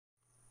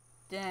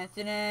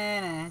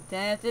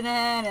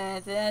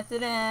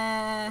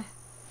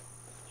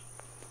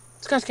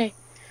Sasuke.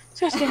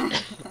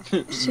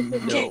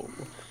 Sasuke. No.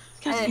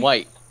 Sasuke.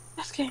 White.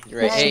 Sasuke. You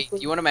right? Hey, do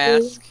you want a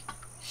mask?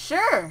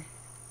 Sure.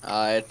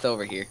 It's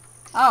over here.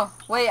 Oh,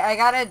 wait, I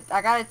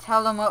gotta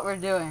tell them what we're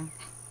doing.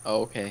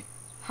 Oh, okay.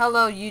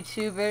 Hello,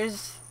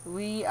 YouTubers.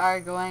 We are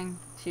going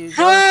to go.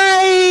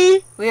 Hi!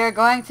 We are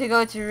going to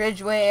go to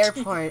Ridgeway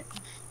Airport.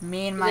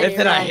 Me and my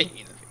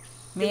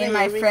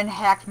friend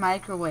hacked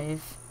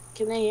microwave.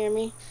 Can they hear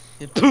me?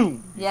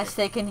 Boom! Yes,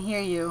 they can hear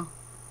you.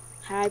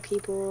 Hi,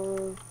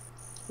 people.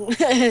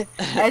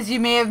 As you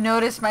may have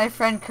noticed, my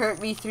friend Kurt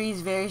V3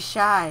 is very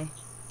shy.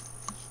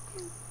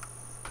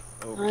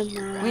 Over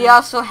here. We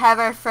also have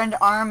our friend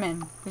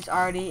Armen, who's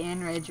already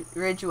in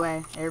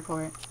Ridgeway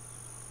Airport.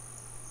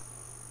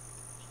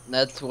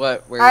 That's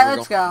what we're Alright,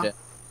 let's going go. to do.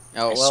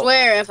 Oh, I well,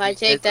 swear, if I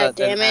take that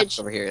there's a damage... mask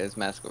over here. There's a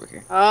mask over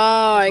here. Oh,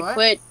 I What?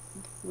 quit.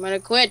 I'm gonna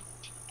quit.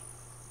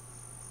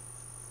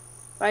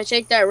 If I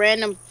take that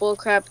random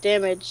bullcrap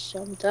damage,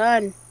 I'm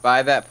done.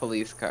 Buy that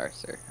police car,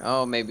 sir.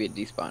 Oh, maybe it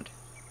despawned.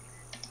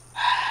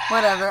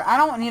 Whatever. I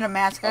don't need a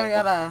mask. I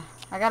got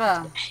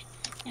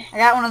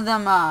one of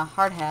them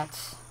hard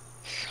hats.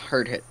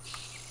 Hurt hit.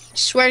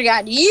 Swear to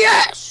God,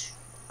 yes!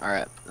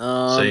 Alright.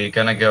 So you're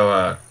gonna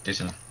go do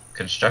some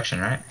construction,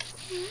 right?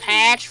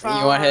 Patch you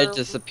farm. want to head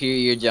to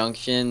Superior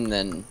Junction,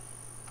 then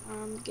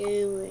I'm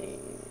going.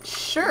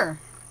 Sure.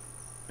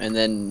 and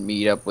then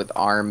meet up with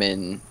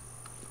Armen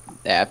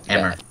after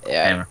Hammer. that.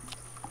 Yeah.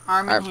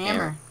 Hammer.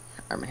 ArmenHammer.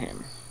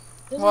 ArmenHammer.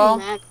 Doesn't Well-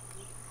 matter.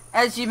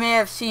 As you may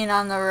have seen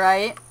on the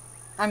right,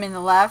 I mean the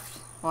left.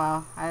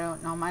 Wow, I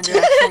don't know my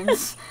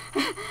directions.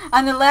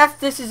 On the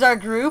left, this is our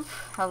group.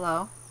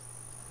 Hello.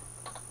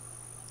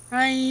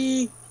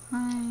 Hi.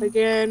 Hi.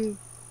 Again.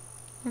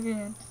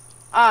 Again.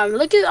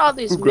 Look at all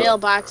these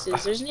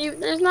mailboxes.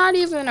 There's not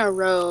even a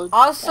road.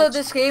 Also,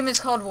 this game is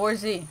called War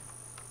Z.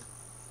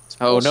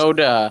 Oh, no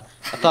duh.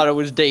 I thought it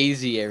was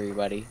Daisy,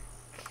 everybody.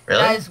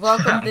 Really? Guys,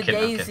 welcome I'm to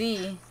kidding, I'm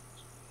DayZ.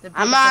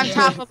 I'm on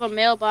top of a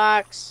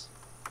mailbox.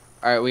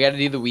 Alright, we gotta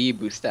do the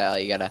weeaboo style.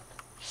 You gotta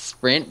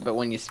sprint, but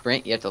when you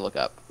sprint, you have to look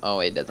up. Oh,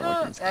 wait, it doesn't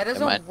work. in this That game.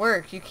 doesn't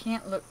work. You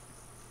can't look.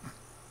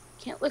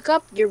 Can't look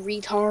up, you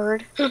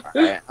retard.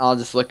 Alright, I'll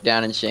just look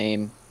down in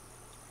shame.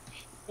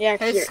 Yeah,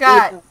 Hey, you're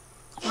Scott. evil.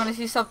 Want to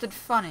see something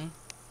funny?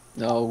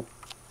 No.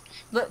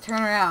 Look,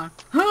 turn around.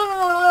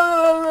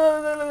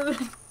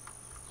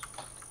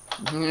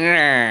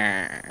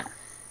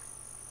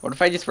 What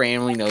if I just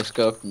randomly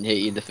no-scoped and hit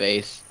you in the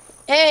face?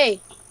 Hey, You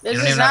there's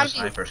don't a even have a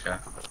zombie. sniper,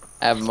 Scott.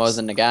 I have more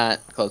than I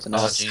got. Close Oh,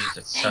 enough. jeez,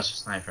 it's such a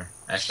sniper.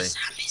 Actually,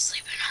 Zombie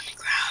sleeping on the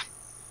ground.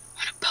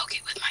 I'm gonna poke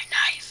it with my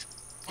knife.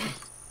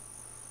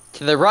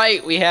 To the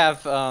right, we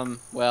have,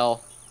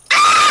 well...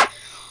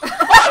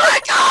 Oh my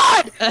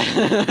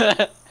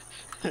God!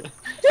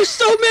 There's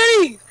so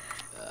many!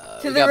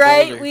 To we the got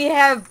right, Boulder. we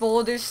have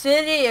Boulder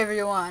City,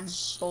 everyone.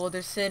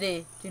 Boulder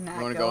City. Do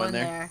not wanna go in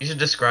there. you should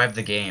describe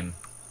the game.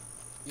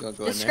 You wanna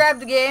go in there? Describe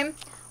the game.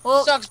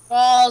 Well, Sucks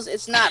balls,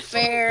 it's not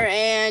fair,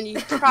 and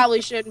you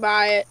probably shouldn't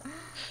buy it.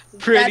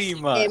 Pretty That's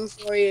the much. game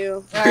for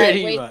you.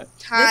 Pretty Waste much.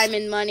 time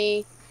and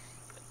money.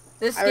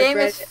 this I game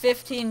regret is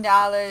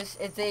 $15.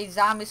 It's a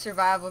zombie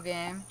survival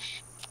game.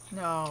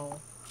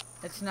 No,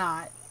 it's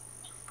not.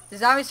 The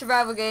zombie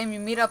survival game, you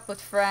meet up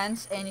with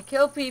friends, and you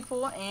kill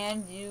people,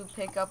 and you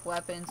pick up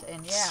weapons,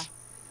 and yeah.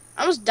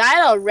 I almost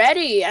died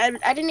already. I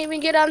didn't even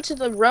get onto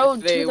the road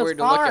If they to the were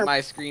to look at farm.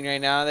 my screen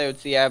right now, they would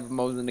see I have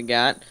more than I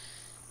got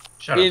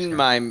Shut up, in Scott.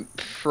 my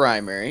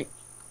primary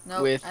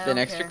Nope, with I an don't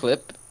extra care.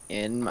 clip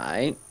in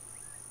my...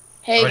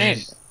 Hey, Oh,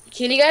 jeez.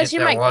 can you guys Get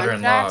hear that my water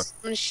and gunshots?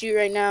 I'm gonna shoot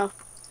right now.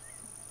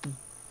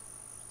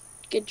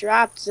 Get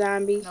dropped,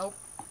 zombie. Nope.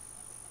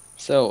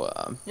 So,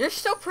 You're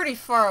still pretty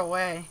far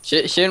away.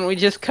 shouldn't we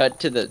just cut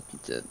to the...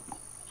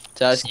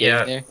 to us Yeah.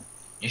 getting there?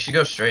 You should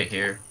go straight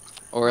here.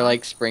 Or,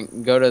 like,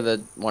 go to the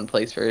one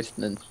place first,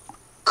 and then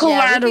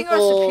Yeah, we can go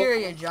Collateral.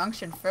 Superior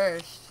Junction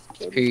first.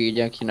 Superior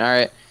Junction.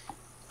 Alright.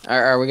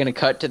 Are we gonna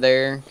cut to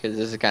there? Because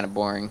this is kind of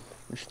boring.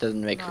 This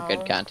doesn't make for No.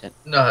 good content.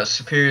 No,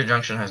 Superior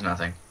Junction has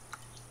nothing.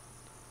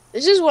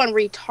 This is one I'm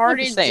retarded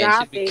just saying, should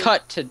zombie. we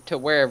cut to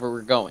wherever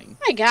we're going?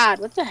 Oh my God,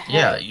 what the heck?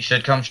 Yeah, you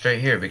should come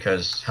straight here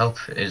because help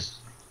is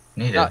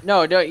needed.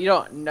 No, you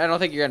don't. I don't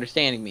think you're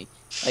understanding me.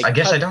 Like, I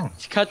guess cut, I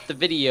don't. Cut the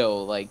video,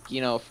 like,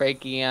 you know,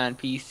 Frankie on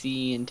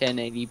PC and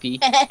 1080p.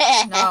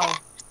 No.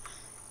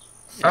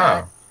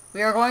 Oh,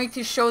 We are going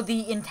to show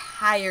the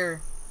entire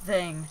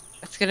thing.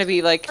 It's gonna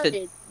be like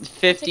the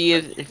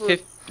Retarded.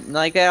 50,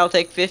 like that'll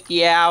take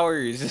 50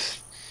 hours.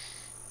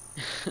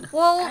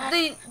 Well,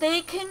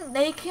 they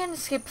can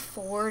skip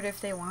forward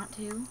if they want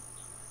to.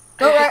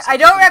 I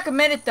don't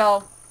recommend it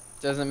though.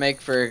 Doesn't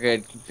make for a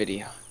good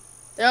video.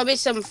 There'll be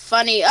some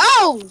funny.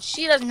 Oh,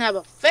 she doesn't have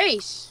a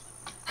face.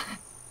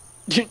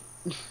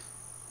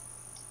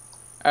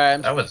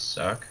 Alright, that would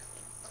suck.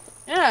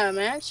 Yeah,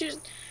 man.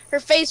 Her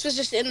face was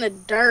just in the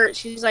dirt.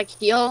 She's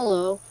like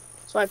Yolo.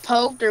 So I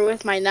poked her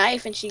with my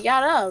knife and she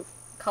got up.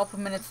 A couple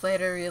minutes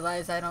later,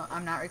 realize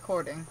I'm not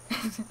recording.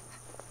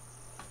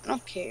 I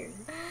don't care.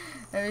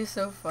 That'd be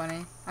so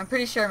funny. I'm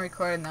pretty sure I'm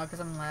recording now because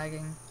I'm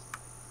lagging.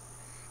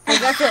 'Cause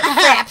that's what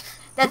Fraps.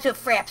 That's what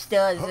Fraps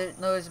does. It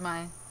lowers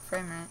my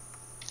frame rate.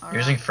 You're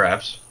using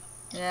fraps.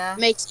 Yeah.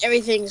 Makes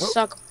everything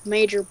suck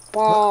major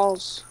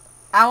balls.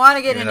 I want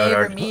to get Even an though it Aver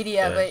already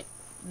Media, does.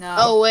 but no.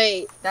 Oh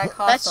wait, that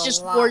costs that's a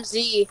just lot. War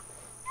Z.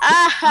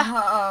 Ah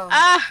Oh,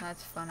 ah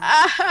that's funny.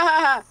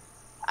 ah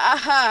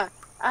ah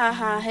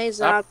ah. Hey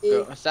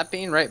zombie. Stop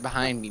being right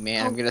behind me,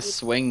 man. I'm gonna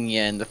swing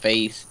you in the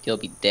face. You'll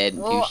be dead in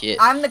Well, 2 shit.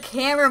 I'm the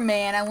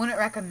cameraman. I wouldn't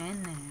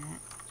recommend that.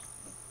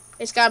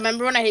 Hey Scott,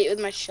 remember when I hit you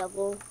with my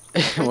shovel?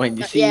 When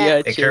you see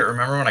Yeah. Hey, Kurt,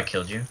 remember when I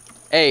killed you?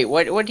 Hey,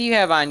 what do you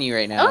have on you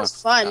right now? That was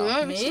fun.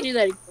 Oh. We Me? should do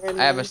that again.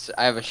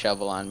 I have a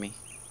shovel on me.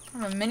 I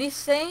have a mini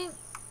saint.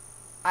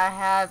 I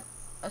have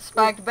a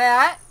spiked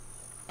bat,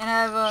 and I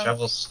have a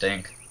Shovels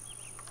stink.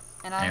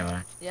 and I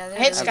Anyway. yeah. I hit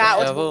there's Scott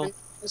with shovel. one. It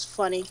was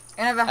funny.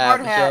 and I have a I have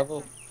hard a hat.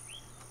 shovel.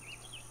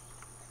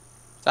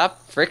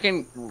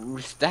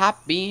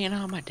 Stop being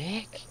on my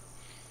dick.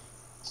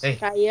 Hey,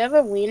 Scott, you have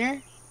a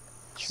wiener?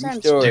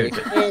 Sounds story.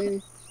 Dude.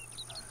 in.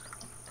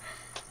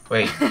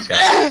 wait,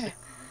 Scott.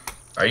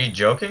 Are you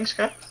joking,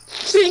 Scott?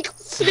 Flink,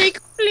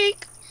 flink,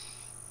 flink.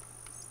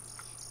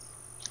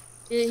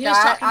 He was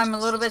Scott, talking I'm to a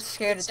little bit us.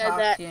 scared to Said talk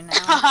that. to you now.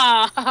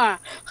 Ha ha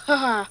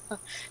ha ha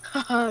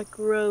ha.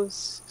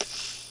 Gross.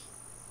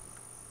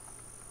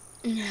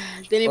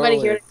 Did anybody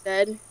hear what I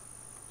said?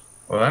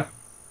 What?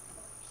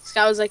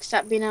 Scott was like,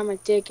 "Stop being on my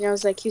dick," and I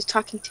was like, he was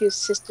talking to his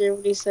sister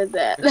when he said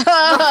that.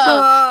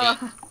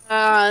 Oh.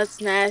 Oh, that's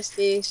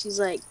nasty. She's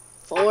like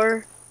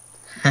 4.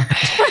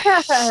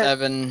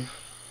 7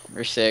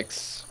 or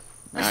 6.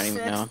 I don't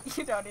even know.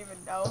 You don't even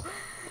know.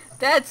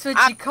 That's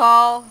what you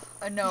call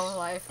a no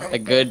life. Right A there,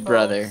 good folks.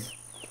 brother.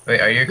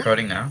 Wait, are you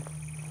recording now?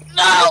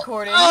 No.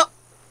 Recording. Oh,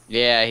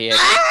 Yeah, he has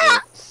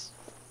 6.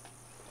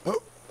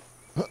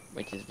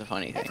 Which is the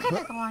funny It's thing.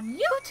 gonna go on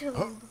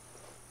YouTube.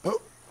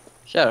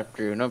 Shut up,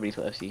 Drew. Nobody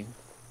loves you.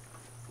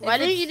 why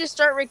didn't you just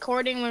start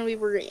recording when we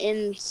were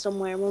in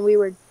somewhere when we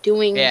were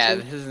doing? Yeah,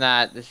 something?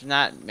 this is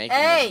not making.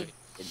 Hey!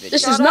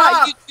 This Shut is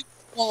not up. YouTube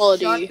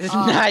quality. Shut This is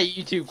up. not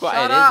YouTube quiet.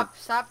 Shut It up!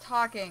 Stop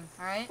talking.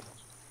 All right.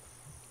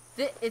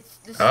 The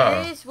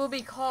Uh-oh. series will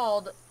be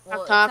called.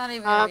 Well, Talk, it's not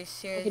even talk, gonna be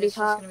series. It's just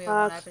gonna be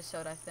one talk.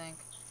 episode, I think.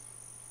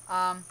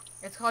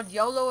 It's called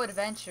Yolo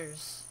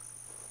Adventures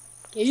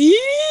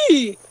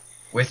Yee!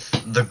 With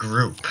the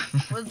group.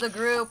 with the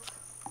group.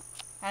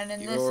 And in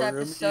this You're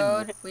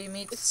episode, we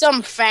meet It's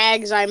some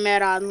fags I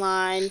met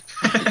online.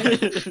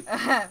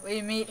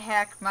 we meet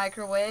Hack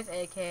Microwave,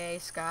 aka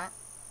Scott.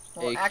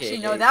 Well, actually,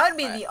 no, AKA that would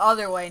be Scott. the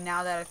other way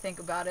now that I think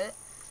about it.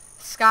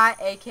 Scott,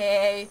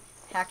 aka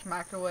Hacked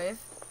Microwave.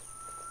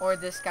 Or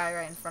this guy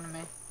right in front of me.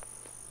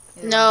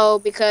 Either No,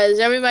 because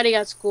everybody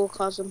at school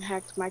calls him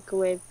Hacked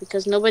Microwave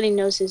because nobody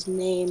knows his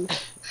name.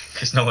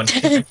 Because no one.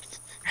 one.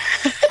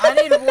 I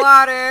need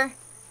water.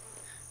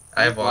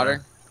 I have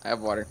water. I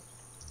have water.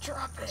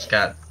 Drop it.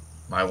 Scott,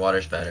 my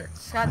water's better.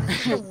 Scott,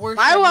 this is the worst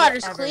My idea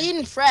water's ever. clean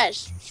and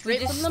fresh, We straight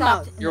just from the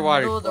stopped mouth. in Your the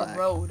water's middle of the black.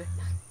 road.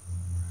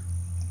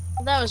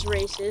 That was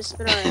racist,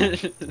 but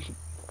alright.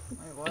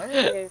 Wait, what?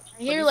 I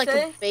hear you like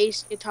say? a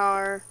bass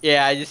guitar,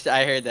 Yeah,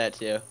 I heard that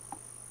too.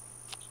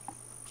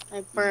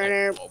 like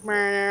burner,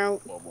 burner.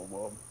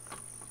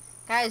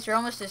 Guys, you're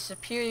almost a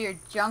Superior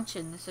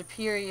Junction. The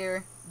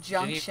Superior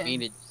Junction. Didn't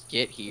mean to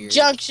get here.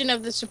 Junction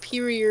of the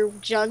superior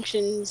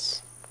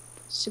junctions.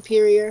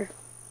 Superior.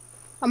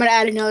 I'm gonna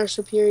add another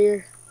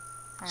superior.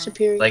 Alright.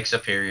 Superior. Lake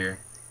Superior.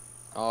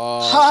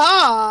 Oh.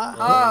 Ha!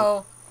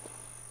 Oh.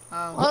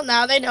 Oh. Well,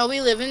 now they know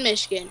we live in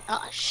Michigan.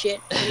 Oh shit.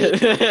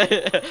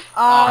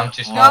 I'm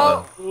too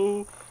small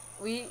no.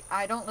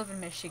 I don't live in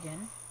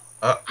Michigan.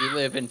 We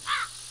live in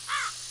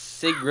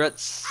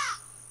cigarettes.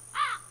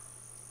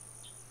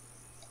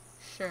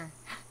 Sure.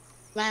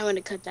 Might want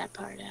to cut that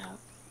part out.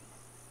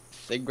 I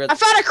Cigarettes.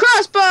 found a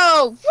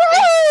crossbow!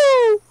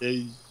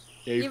 Woo!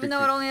 Even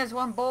though it only has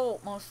one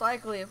bolt, most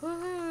likely.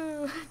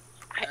 Woohoo!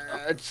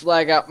 It's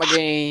lag out my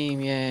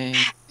game, yay.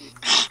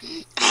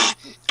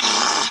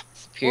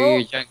 Superior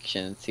Well,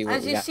 Junction. Let's see what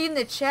As we you got. see in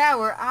the chat,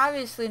 we're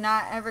obviously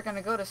not ever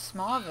gonna go to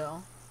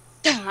Smallville.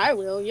 I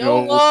will.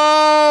 No.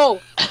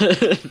 YOLO!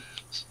 Shut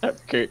up,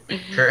 Kurt.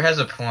 Kurt has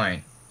a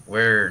point.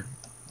 We're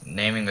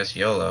naming this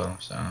YOLO,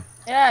 so.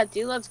 Yeah,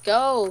 dude, let's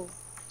go.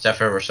 Except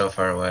for we're so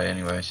far away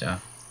anyway, so.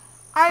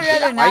 I'd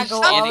rather not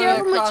go I'm all the way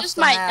here with across just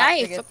the my map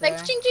to knife. get I'm like,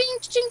 there. ching, ching,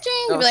 ching,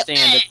 ching. Don't Be like,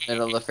 stand in the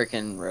middle of the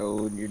freaking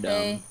road. You're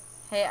dumb.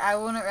 Hey, I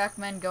wouldn't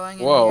recommend going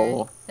in Whoa.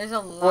 here. There's a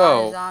lot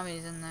Whoa. of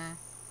zombies in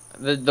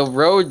there. The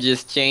road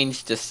just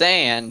changed to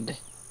sand.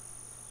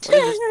 What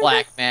is this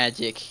black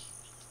magic?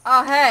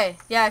 Oh, hey.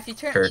 Yeah, if you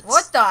turn... Kurtz.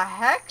 What the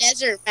heck?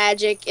 desert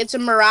magic. It's a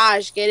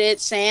mirage. Get it?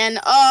 Sand.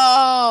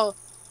 Oh!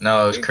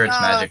 No, it was You're Kurt's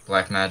not- magic,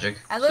 black magic.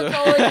 I looked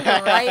all the way to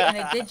the right and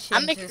it did change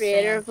I'm the to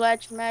creator sand. of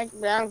black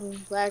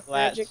magic. Black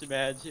magic.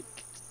 magic.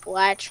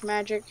 Black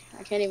magic.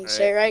 I can't even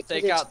say it right. 'cause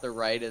Take it's- out the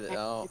right of the. black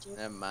Oh, magic.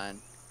 never mind.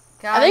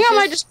 I think I Guys,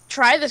 might just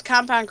try this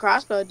compound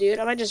crossbow, dude.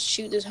 I might just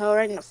shoot this hoe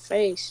right in the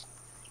face.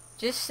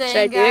 Just Should I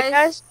saying, do it,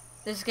 guys?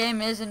 this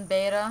game is in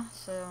beta,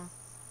 so...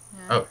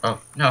 Yeah.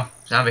 Oh, no.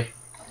 Zombie.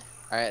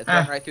 Alright, let's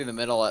run right through the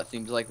middle. That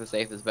seems like the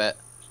safest bet.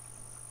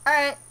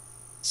 Alright.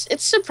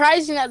 It's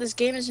surprising that this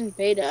game is in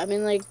beta. I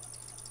mean, like,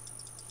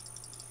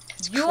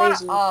 it's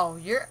crazy.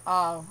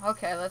 Oh,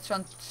 okay, let's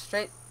run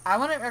straight. I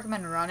wouldn't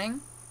recommend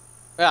running.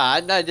 Yeah,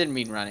 I didn't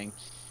mean running.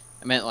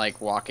 I meant like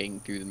walking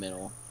through the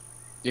middle.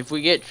 If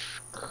we get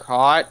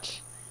caught,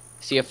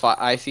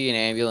 I see an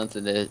ambulance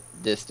in the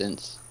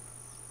distance.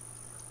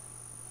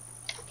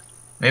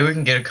 Maybe we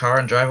can get a car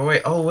and drive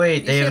away. Oh,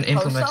 wait. You They see haven't a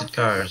post implemented office?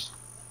 cars.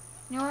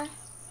 Anywhere?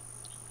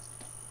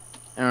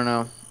 I don't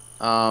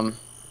know.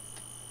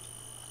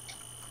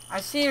 I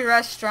see a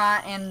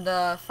restaurant and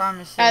the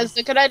pharmacy. Guys,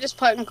 could I just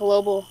put in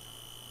global?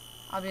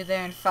 I'll be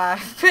there in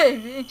 5,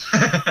 baby.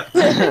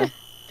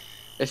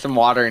 There's some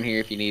water in here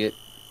if you need it.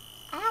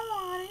 I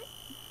want it.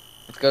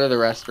 Let's go to the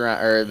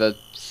restaurant or the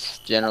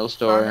general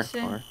store.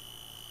 Pharmacy?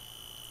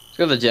 Let's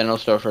go to the general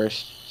store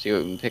first. See what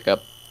we can pick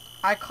up.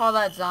 I call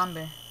that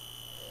zombie.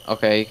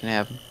 Okay, you can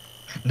have him.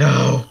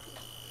 No.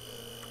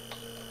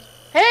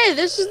 Hey,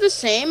 this is the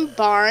same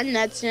barn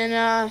that's in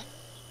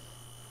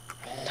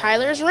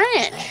Tyler's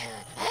Ranch.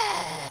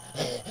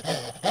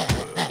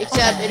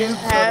 Except it doesn't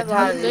have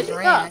all the good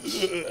Tyler's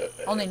stuff.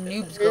 Ranch. Only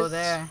noobs go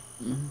there.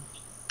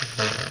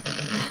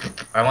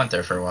 I went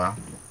there for a while.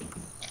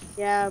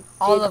 Yeah,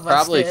 All of us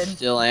Probably did.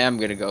 still am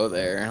gonna go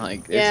there.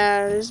 Like, there's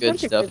yeah, there's a good bunch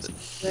stuff of good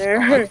that's stuff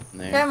there. in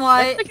there. Cam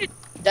White.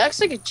 That's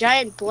like a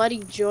giant bloody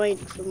joint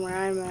from where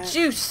I'm at.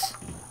 Juice.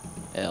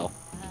 Hell.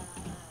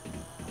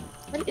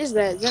 What is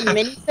that? Is that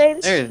mini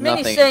saints? There's Mini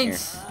nothing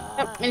Saints.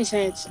 Yep, mini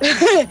saints. At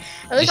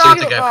You least see what I'll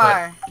the get guy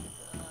bar.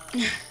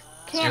 See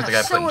Can what the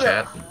of guy put in soda.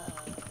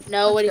 chat?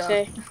 No, what do you Let's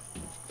say? here.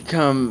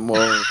 Come,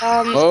 whoa.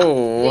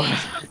 Whoa. Whoa.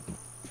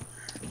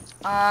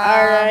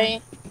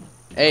 Alright.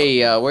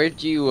 Hey,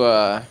 where'd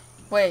you,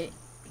 Wait.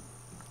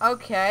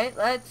 Okay,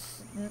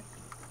 let's...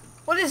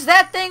 What is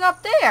that thing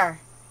up there?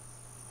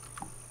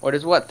 what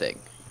is what thing?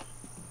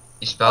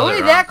 You spelled Are it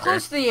we wrong. that sir.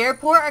 close to the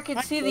airport? I can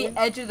Not see the good.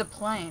 edge of the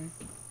plane.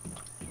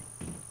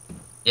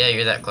 Yeah,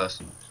 you're that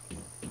close.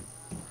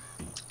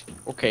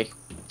 Okay,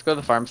 let's go to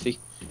the pharmacy.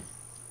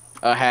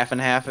 Half and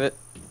half it.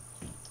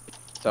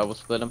 So we'll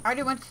split them. I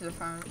already went to the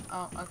farm.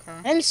 Oh, okay.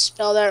 I didn't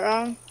spell that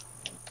wrong.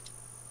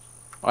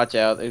 Watch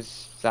out,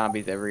 there's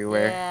zombies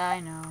everywhere. Yeah, I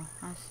know.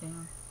 I see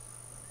 'em.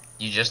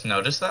 You just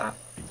noticed that?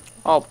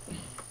 Oh,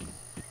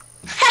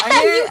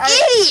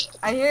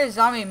 I hear a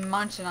zombie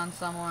munching on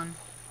someone.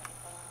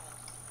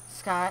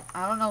 Scott,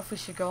 I don't know if we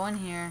should go in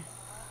here.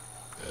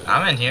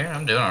 I'm in here.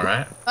 I'm doing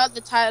alright. But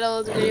the title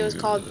of the video is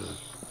called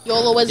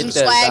Yolo Wisdom Get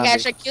that Swag, zombie.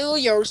 hashtag kill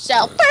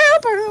yourself.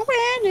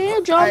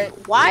 Jump.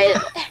 Alright. Why?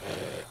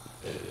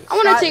 I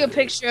want to Scott, take a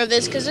picture of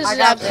this because this I is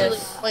got absolutely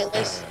this.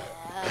 pointless.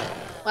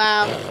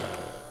 Wow.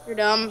 You're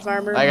dumb,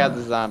 farmer. I got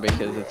the zombie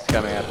because it's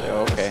coming out there.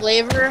 Okay.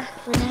 Flavor.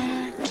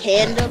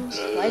 Candoms.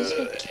 Why is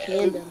it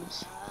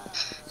candoms?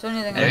 Is there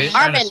anything Maybe else? he's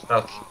trying to Armen.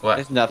 spell what?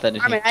 There's nothing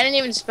in Armen, here. I didn't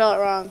even spell it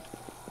wrong.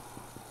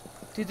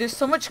 Dude, there's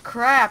so much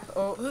crap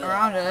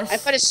around us. I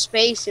put a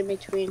space in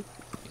between.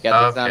 You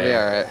got the Okay. zombie?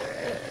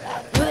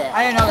 Alright.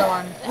 I had another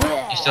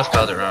one. You still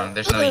spelled it wrong.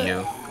 There's no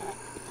U.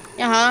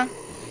 Uh huh.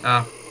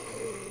 Oh.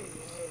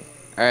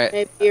 Alright.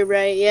 Maybe you're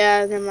right.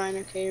 Yeah, never mind.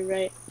 Okay, you're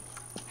right.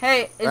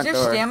 Hey, is Front your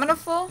door. stamina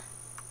full?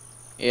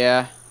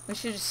 Yeah. We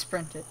should just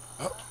sprint it.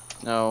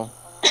 No.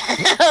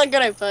 Look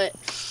what I put.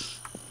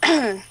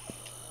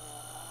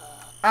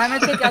 I'm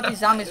gonna take out these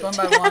zombies one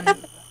by one.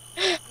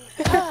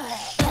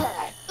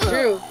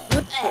 Drew,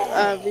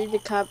 read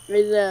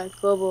the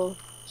global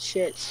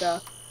shit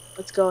stuff.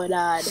 What's going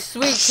on?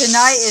 Sweet,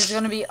 tonight is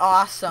gonna be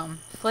awesome.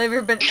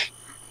 Flavor but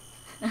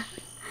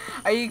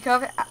Are you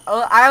covered?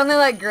 Oh, I only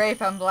like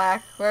grape, I'm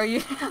black. Where are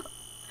you?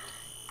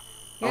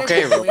 You guys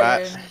Okay, are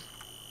robot. weird.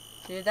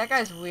 Dude, that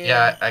guy's weird.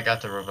 Yeah, I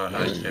got the robot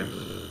noise too.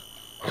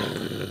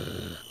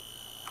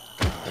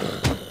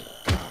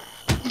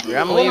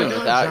 I'm Oh leaving my God,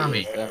 without zombie.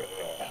 you. So.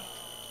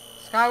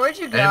 Scott, where'd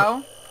you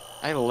go?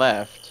 I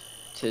left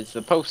to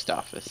the post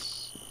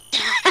office.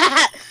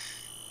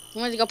 He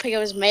went to go pick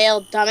up his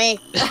mail, dummy.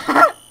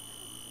 I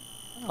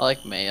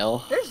like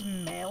mail. There's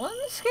mail in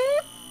this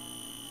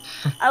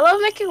game? I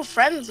love making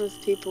friends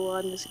with people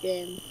on this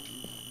game.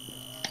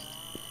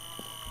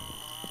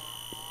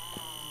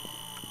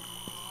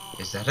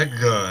 Is that a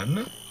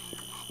gun?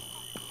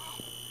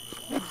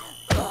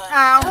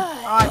 Ow!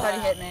 Oh, I thought he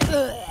hit me.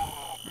 There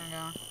we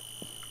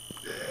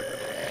go.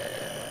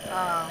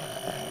 Oh.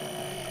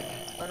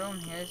 What room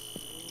here's?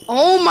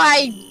 Oh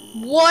my!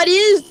 What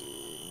is?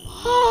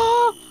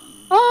 Oh!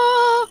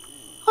 Oh!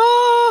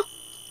 Oh!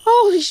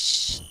 Holy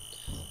sh!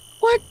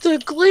 What the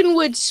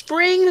Glenwood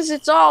Springs?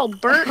 It's all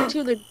burnt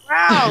to the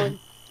ground.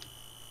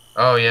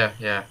 Oh yeah,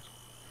 yeah.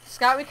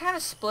 Scott, we kind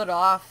of split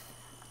off.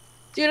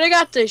 Dude, I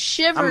got the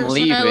shivers I'm when I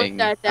leaving.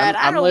 looked at that.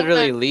 I'm I don't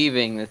literally wanna...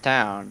 leaving the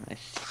town.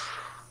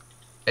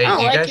 Hey, I don't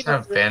do you like guys it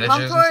have up there. Come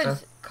bandages and towards.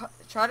 stuff?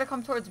 Try to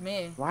come towards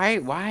me. Why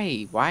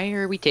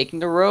are we taking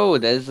the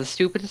road? That is the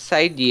stupidest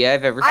idea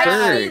I've ever I see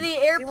heard. the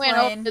We went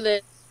over airplane.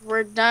 this.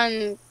 We're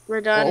done.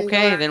 We're done.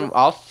 Okay, going- then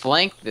I'll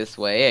flank this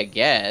way, I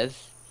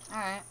guess.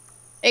 Alright.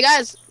 Hey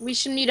guys, we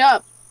should meet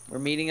up. We're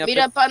meeting up. Meet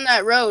up on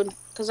that road,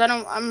 cause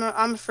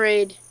I'm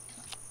afraid.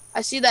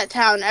 I see that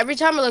town every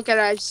time I look at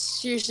it. I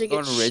seriously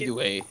Going get to shit.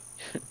 Ridgeway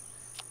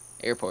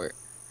Airport.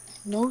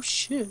 No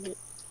shit.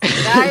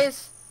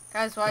 Guys,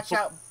 watch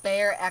out.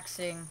 Bear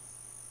Xing.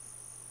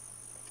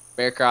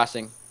 Bear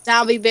crossing.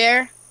 Zombie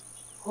bear.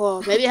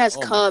 Oh, maybe it has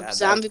Oh my cubs. God,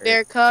 Zombie that bear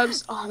hurt.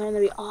 cubs. Oh man,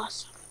 that'd be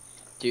awesome.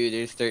 Dude,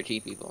 there's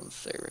 13 people on the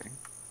server.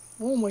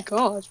 Oh my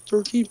god,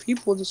 13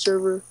 people in the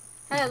server.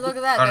 Hey, look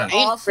at that. Oh, They're no.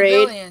 all Ain't afraid.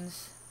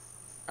 civilians.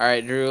 All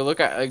right, Drew. Look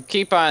at.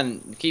 Keep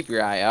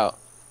your eye out.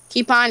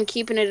 Keep on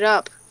keeping it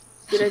up.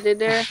 See what I did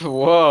there?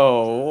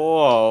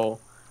 Whoa,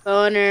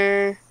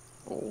 Boner.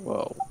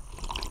 whoa.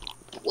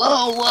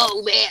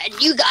 Whoa, man.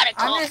 You gotta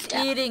calm I'm just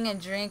down. eating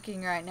and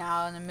drinking right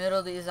now in the middle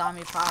of the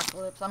zombie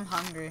apocalypse. I'm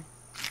hungry.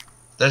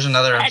 There's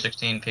another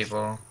M16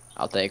 people.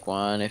 I'll take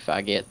one if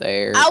I get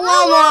there. I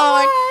want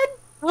one.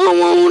 I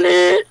want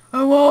it.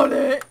 I want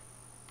it.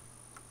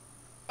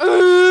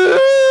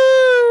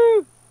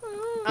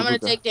 I'm gonna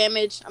take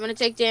damage. I'm gonna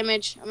take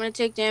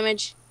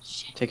damage.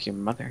 Shit. Take your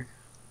mother.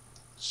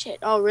 Shit.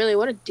 Oh, really?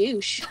 What a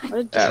douche. What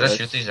a douche. That Should I was-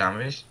 shoot these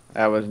zombies?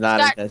 That was not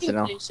Scott,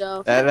 intentional. you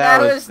yourself. That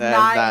was was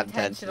not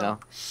intentional.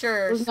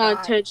 Sure, It was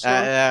not Scott.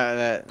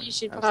 intentional. You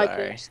should I'm probably sorry.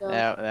 kill yourself.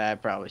 That I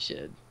probably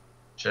should.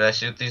 Should I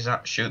shoot these?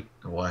 Shoot?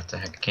 What the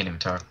heck? I can't even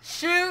talk.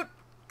 Shoot!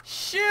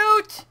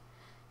 Shoot!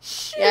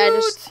 Shoot! Yeah,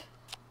 just-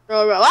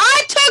 Roll.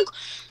 I took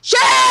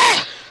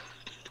shit.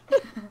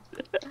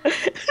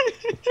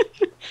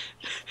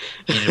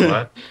 You know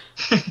what?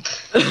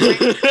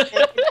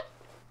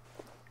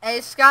 Hey,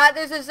 Scott,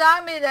 there's a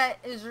zombie that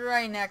is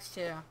right next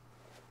to you.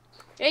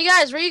 Hey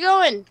guys, where you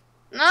going?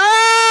 No.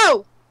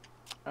 I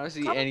don't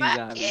see Come any back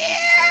zombies.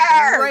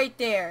 here. Right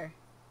there.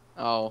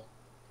 Oh,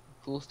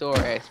 cool story.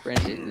 I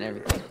sprinted and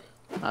everything.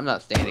 I'm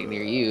not standing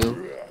near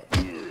you.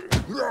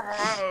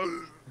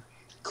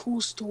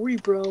 Cool story,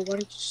 bro. Why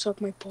don't you suck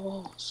my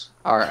balls?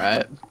 All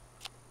right,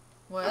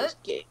 What?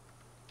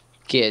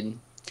 kid.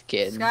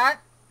 Scott?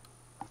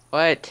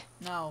 What?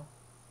 No.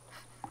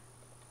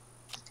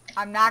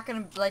 I'm not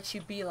gonna let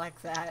you be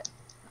like that.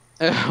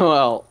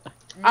 Well,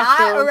 Not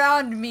feel-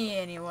 around me,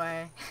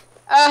 anyway.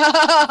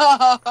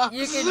 Oh.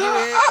 You can do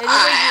it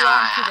anywhere you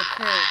want to the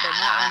curb, but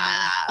not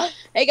on me.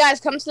 Hey guys,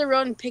 come to the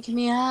road and pick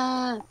me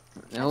up.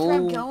 That's where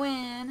I'm no.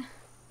 going.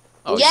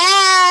 Oh,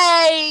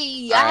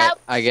 Yay! All right. have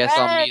I guess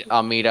friends.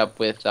 I'll meet up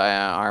with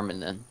Armen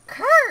then.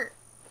 Kurt!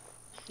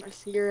 I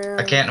see your.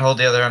 I can't hold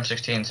the other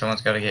M16.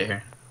 Someone's got to get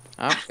here.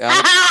 Oh,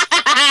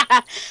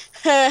 got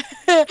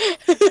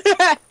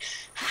it.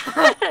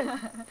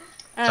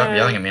 Stop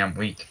yelling at me. I'm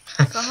weak.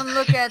 Someone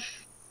look at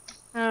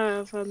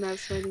I found that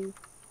funny.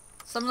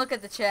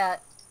 the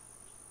chat.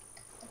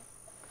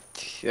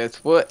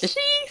 That's what she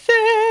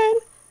said.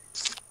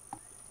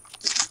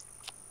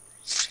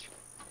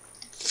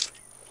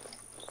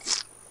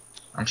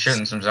 I'm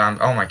shooting some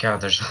zombies. Oh my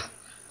god, there's.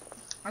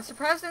 I'm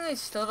surprised they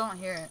still don't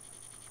hear it.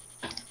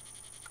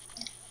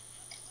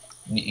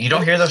 You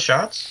don't hear those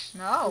shots?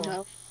 No.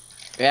 No.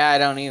 Yeah, I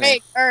don't either.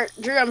 Hey,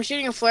 Drew, I'm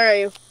shooting a flare at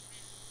you.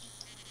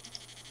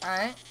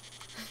 Alright.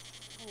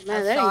 Oh, man,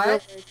 I that saw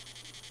ain't it. good.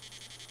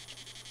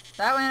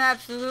 That went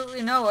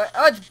absolutely nowhere.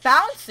 Oh, it's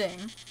bouncing.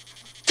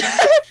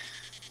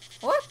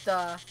 What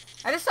the?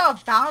 I just saw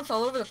it bounce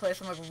all over the place.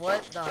 I'm like,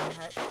 what the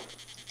heck?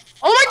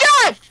 Oh my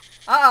god!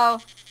 Uh-oh.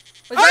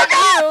 Was Oh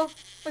that you?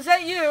 Was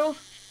that you?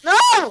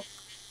 No!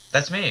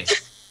 That's me.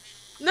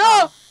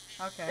 No!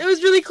 Okay. It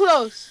was really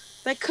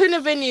close. That couldn't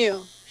have been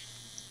you.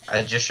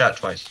 I just shot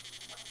twice.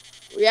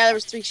 Yeah, there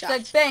was 3 It's shots.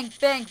 like bang,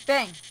 bang,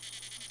 bang.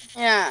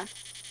 Yeah.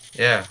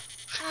 Yeah.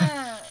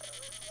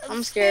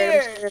 I'm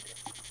scared.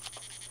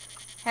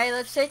 Hey,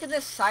 let's take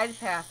this side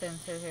path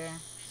into here.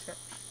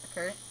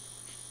 Kurt.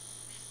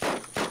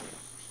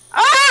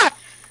 Ah!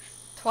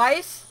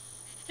 Twice?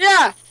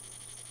 Yeah.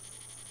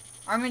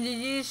 Armen, did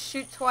you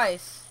shoot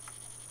twice?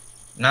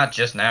 Not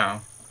just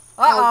now.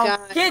 Uh-oh. God.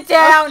 Get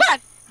down! Oh, God.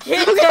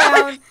 Get Oh,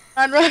 God.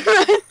 down! Run.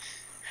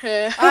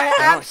 I I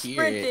am don't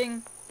hear it.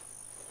 sprinting.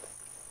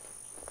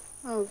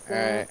 Oh, God. All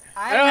right.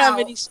 I don't have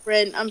any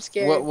sprint. I'm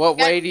scared. What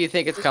Guys, way do you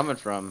think it's coming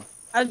from?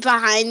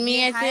 behind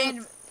me, I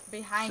think.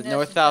 Behind us.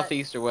 North, is south, that-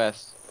 east, or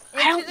west?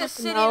 Into I don't the fucking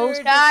city know, we're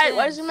Scott. just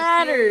What in. does it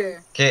matter?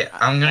 Superior. Okay,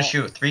 I'm gonna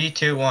shoot. 3,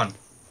 2, 1.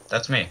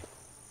 That's me.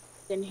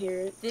 Didn't hear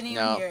it. Didn't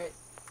even No. hear it.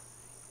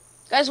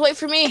 Guys, wait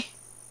for me.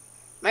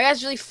 My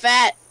guy's really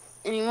fat,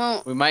 and he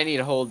won't. We might need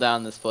to hold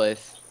down this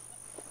place.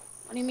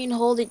 What do you mean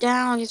hold it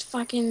down? It's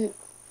fucking...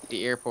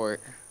 The airport.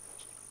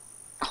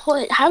 Hold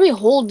it. How do we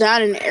hold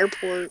down an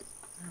airport?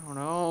 I don't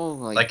know.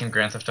 Like in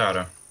Grand Theft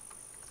Auto.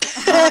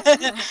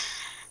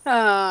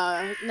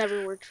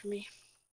 Never worked for me.